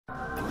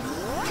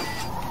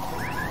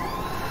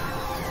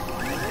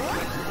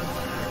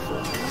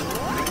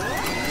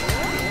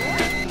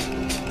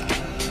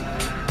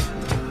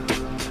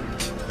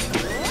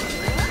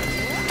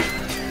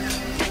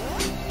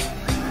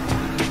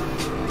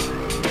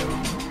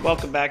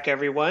Welcome back,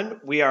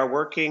 everyone. We are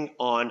working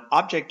on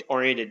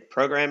object-oriented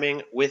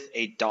programming with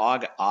a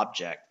dog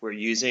object. We're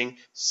using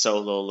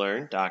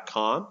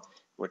SoloLearn.com.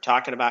 We're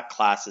talking about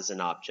classes and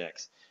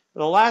objects. In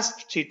the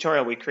last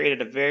tutorial, we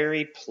created a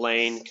very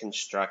plain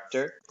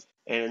constructor.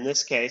 And in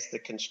this case, the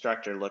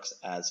constructor looks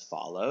as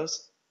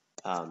follows.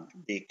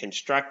 The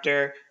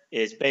constructor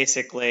is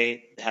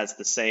basically has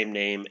the same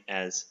name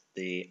as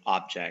the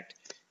object.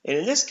 And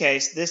in this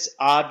case, this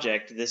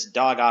object, this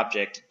dog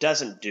object,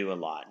 doesn't do a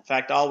lot. In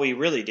fact, all we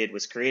really did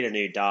was create a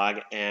new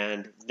dog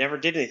and never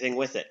did anything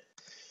with it.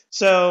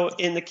 So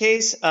in the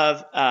case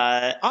of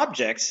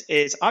objects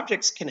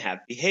can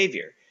have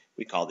behavior.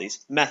 We call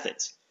these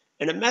methods.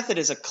 And a method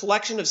is a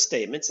collection of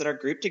statements that are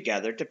grouped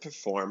together to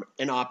perform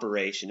an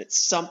operation. It's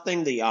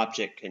something the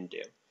object can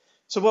do.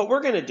 So what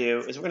we're going to do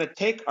is we're going to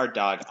take our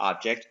dog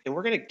object and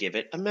we're going to give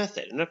it a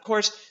method. And of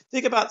course,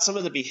 think about some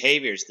of the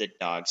behaviors that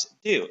dogs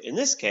do. In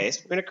this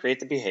case, we're going to create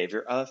the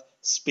behavior of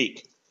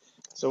speak.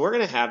 So we're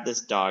going to have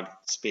this dog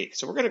speak.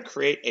 So we're going to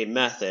create a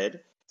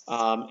method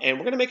and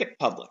we're going to make it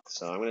public.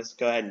 So I'm going to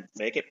go ahead and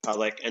make it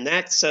public. And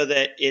that's so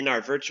that in our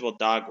virtual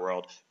dog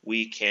world,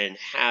 we can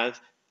have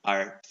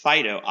our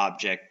Fido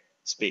object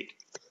speak.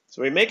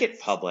 So we make it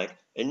public.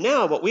 And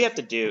now what we have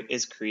to do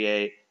is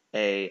create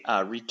a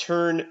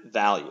return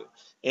value.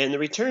 And the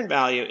return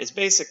value is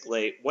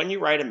basically when you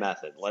write a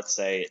method, let's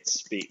say it's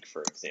speak,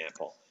 for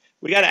example,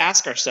 we got to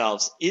ask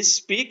ourselves, is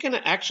speak going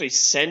to actually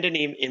send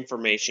any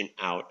information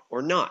out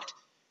or not?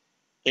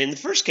 In the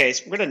first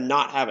case, we're going to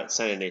not have it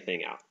send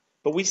anything out,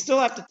 but we still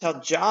have to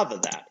tell Java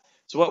that.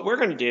 So what we're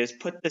going to do is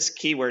put this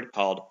keyword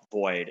called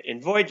void.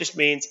 And void just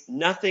means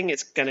nothing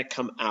is going to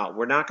come out.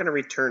 We're not going to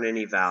return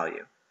any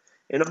value.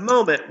 In a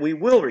moment, we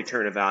will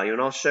return a value,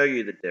 and I'll show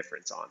you the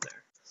difference on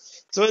there.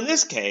 So in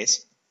this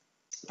case,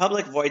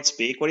 public void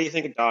speak, what do you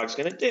think a dog's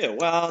going to do?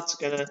 Well, I'm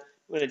going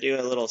to do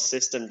a little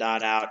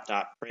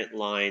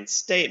System.out.println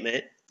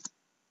statement,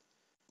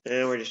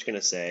 and we're just going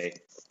to say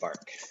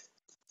bark,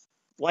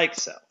 like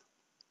so.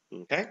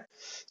 Okay?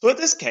 So in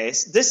this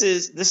case, this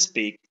is the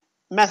speak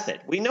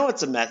method. We know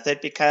it's a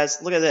method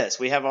because look at this.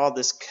 We have all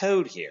this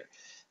code here,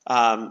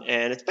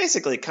 and it's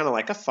basically kind of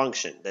like a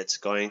function that's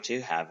going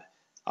to have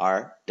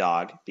our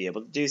dog be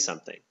able to do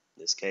something. In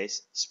this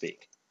case,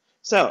 speak.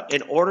 So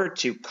in order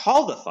to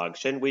call the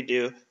function, we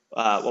do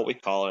what we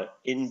call an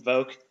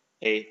invoke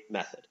a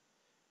method.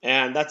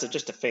 And that's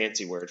just a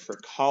fancy word for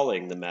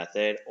calling the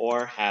method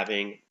or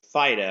having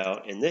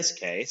Fido, in this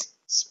case,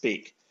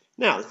 speak.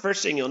 Now, the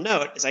first thing you'll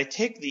note is I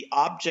take the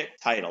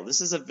object title.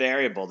 This is a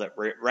variable that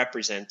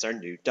represents our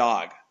new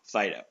dog,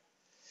 Fido.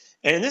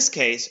 And in this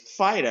case,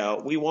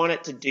 Fido, we want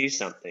it to do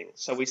something.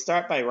 So we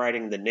start by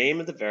writing the name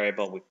of the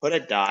variable, we put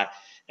a dot,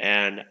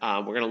 and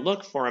we're going to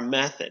look for a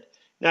method.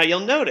 Now,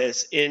 you'll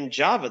notice in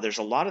Java, there's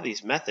a lot of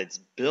these methods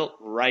built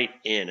right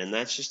in, and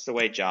that's just the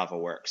way Java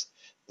works.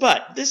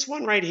 But this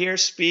one right here,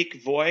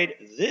 speak void,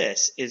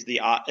 this is the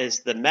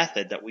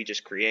method that we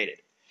just created.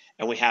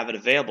 And we have it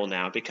available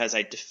now because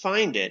I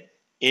defined it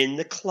in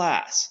the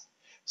class.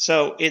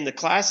 So in the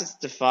class, it's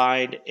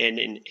defined, and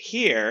in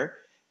here,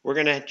 we're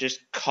going to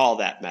just call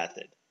that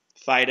method,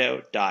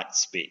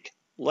 Fido.speak.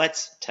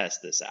 Let's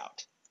test this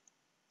out.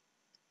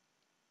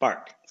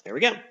 Bark. There we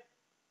go.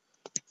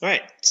 All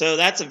right, so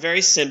that's a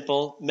very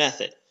simple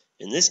method.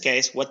 In this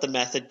case, what the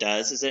method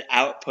does is it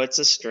outputs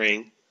a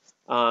string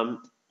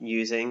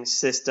using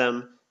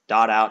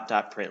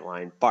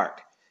System.out.println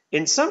bark.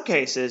 In some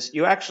cases,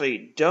 you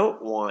actually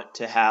don't want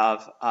to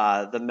have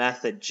the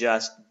method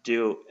just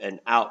do an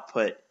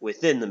output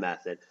within the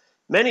method.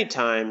 Many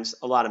times,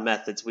 a lot of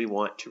methods, we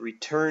want to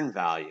return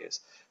values.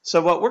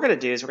 So what we're going to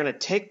do is we're going to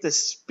take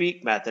this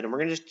speak method and we're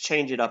going to just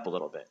change it up a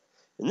little bit.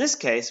 In this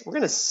case, we're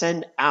going to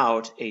send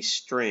out a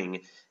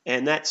string,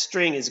 and that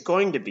string is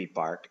going to be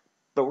bark,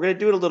 but we're going to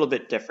do it a little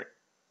bit different.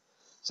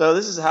 So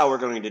this is how we're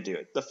going to do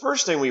it. The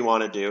first thing we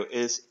want to do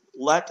is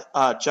let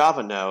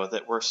Java know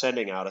that we're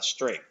sending out a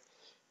string.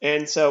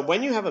 And so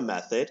when you have a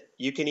method,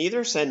 you can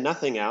either send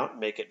nothing out,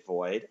 make it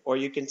void, or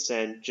you can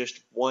send just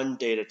one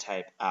data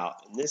type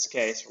out. In this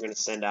case, we're going to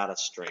send out a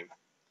string.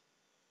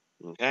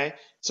 Okay,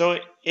 so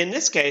in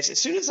this case,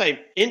 as soon as I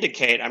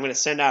indicate I'm going to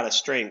send out a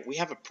string, we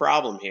have a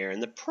problem here.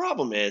 And the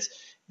problem is,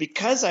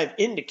 because I've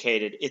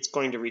indicated it's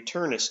going to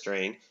return a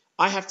string,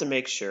 I have to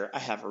make sure I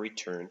have a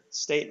return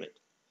statement.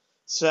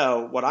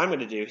 So what I'm going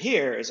to do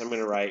here is I'm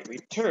going to write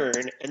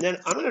return, and then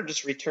I'm going to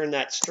just return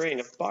that string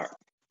of bark,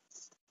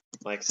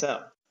 like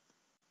so.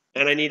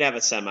 And I need to have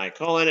a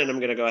semicolon, and I'm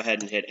going to go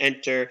ahead and hit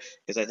enter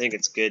because I think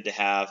it's good to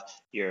have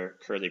your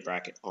curly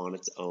bracket on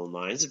its own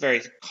line. It's a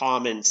very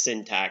common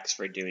syntax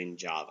for doing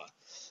Java.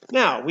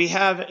 Now, we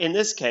have, in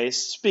this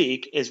case,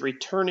 speak is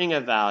returning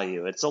a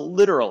value. It's a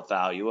literal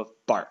value of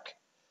bark.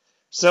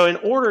 So in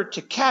order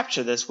to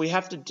capture this, we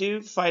have to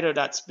do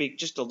Fido.speak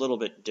just a little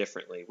bit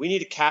differently. We need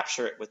to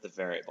capture it with the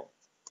variable.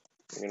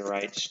 We're going to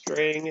write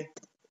string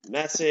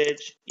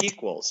message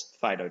equals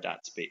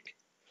Fido.speak.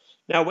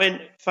 Now, when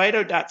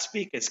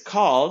Fido.speak is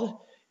called,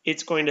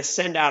 it's going to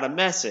send out a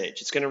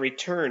message. It's going to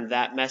return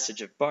that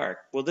message of bark.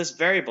 Well, this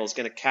variable is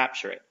going to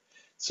capture it.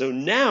 So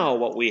now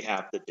what we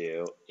have to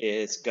do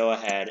is go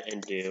ahead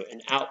and do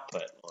an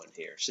output on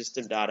here,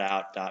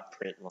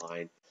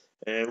 System.out.println,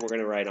 and we're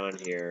going to write on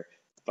here,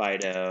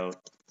 Fido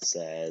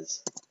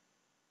says.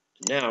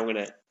 Now I'm going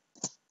to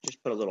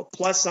just put a little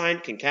plus sign,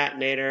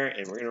 concatenator,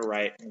 and we're going to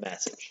write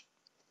message.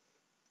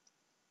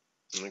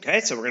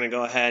 Okay, so we're going to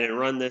go ahead and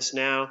run this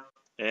now,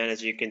 and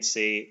as you can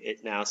see,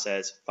 it now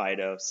says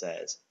Fido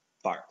says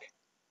bark.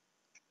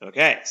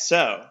 Okay,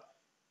 so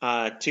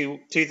two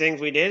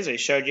things we did is I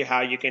showed you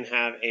how you can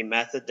have a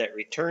method that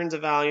returns a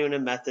value and a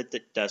method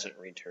that doesn't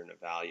return a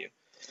value.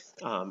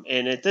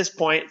 And at this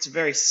point, it's a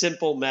very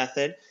simple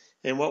method.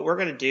 And what we're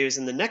going to do is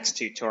in the next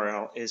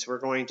tutorial is we're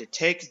going to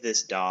take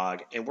this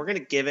dog and we're going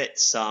to give it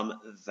some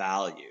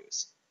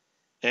values.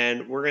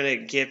 And we're going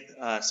to give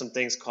some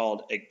things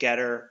called a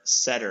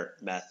getter-setter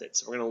method.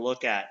 So we're going to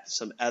look at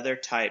some other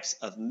types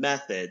of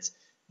methods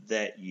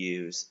that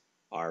use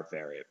our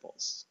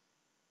variables,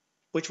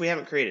 which we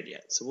haven't created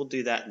yet. So we'll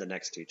do that in the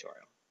next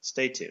tutorial.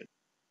 Stay tuned.